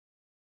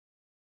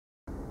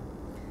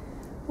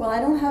Well, I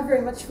don't have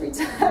very much free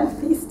time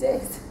these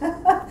days.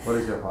 What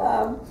is your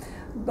hobby?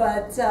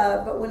 But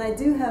when I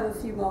do have a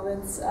few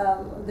moments,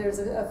 there's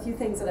a few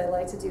things that I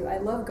like to do. I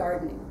love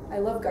gardening. I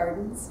love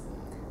gardens.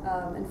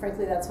 And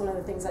frankly, that's one of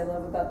the things I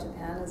love about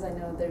Japan, is I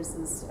know there's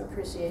this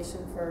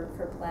appreciation for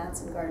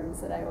plants and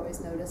gardens that I always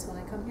notice when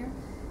I come here.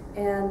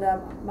 And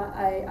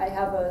I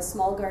have a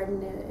small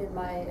garden at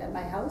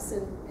my house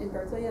in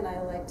Berkeley, and I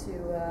like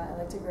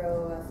to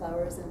grow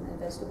flowers and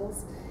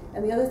vegetables.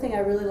 And the other thing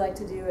I really like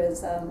to do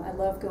is I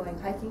love going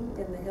hiking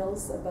in the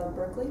hills above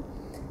Berkeley,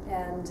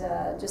 and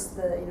just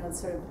the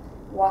sort of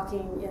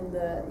walking in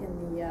the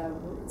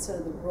sort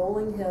of the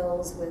rolling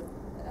hills with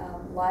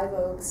live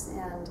oaks,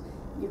 and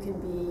you can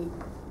be.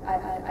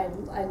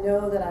 I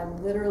know that I'm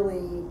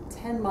literally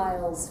 10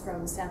 miles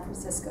from San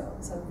Francisco,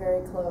 so I'm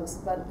very close,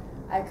 but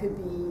I could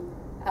be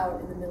out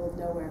in the middle of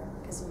nowhere,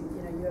 because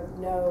you have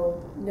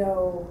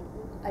no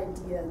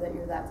idea that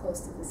you're that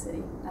close to the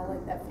city. I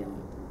like that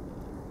feeling.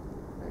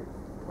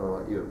 What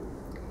about you?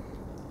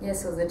 Yeah,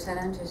 so the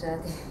challenge is that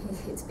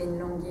it's been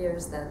long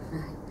years that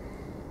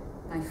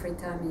my free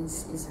time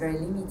is very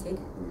limited.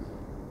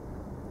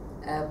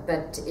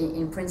 But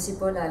in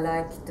principle, I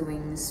like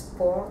doing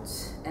sport,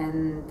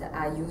 and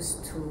I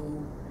used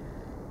to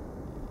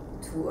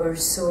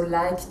also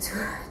like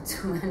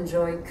to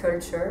enjoy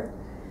culture.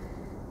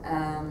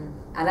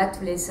 I like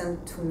to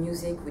listen to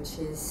music, which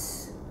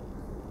is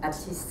at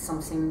least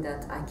something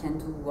that I can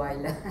do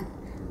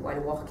while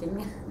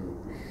working.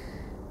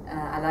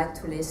 I like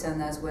to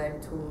listen as well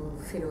to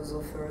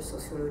philosophers,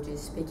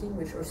 sociologists speaking,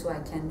 which also I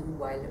can do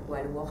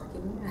while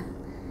working.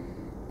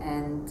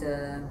 And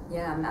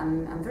yeah,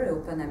 I'm very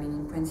open. I mean,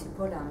 in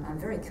principle, I'm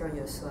very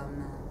curious. So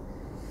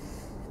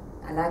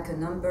I like a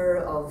number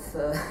of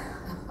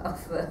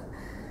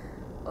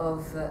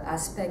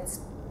aspects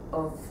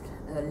of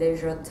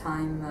leisure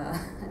time,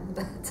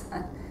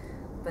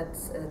 but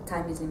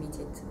time is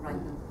limited right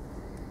now.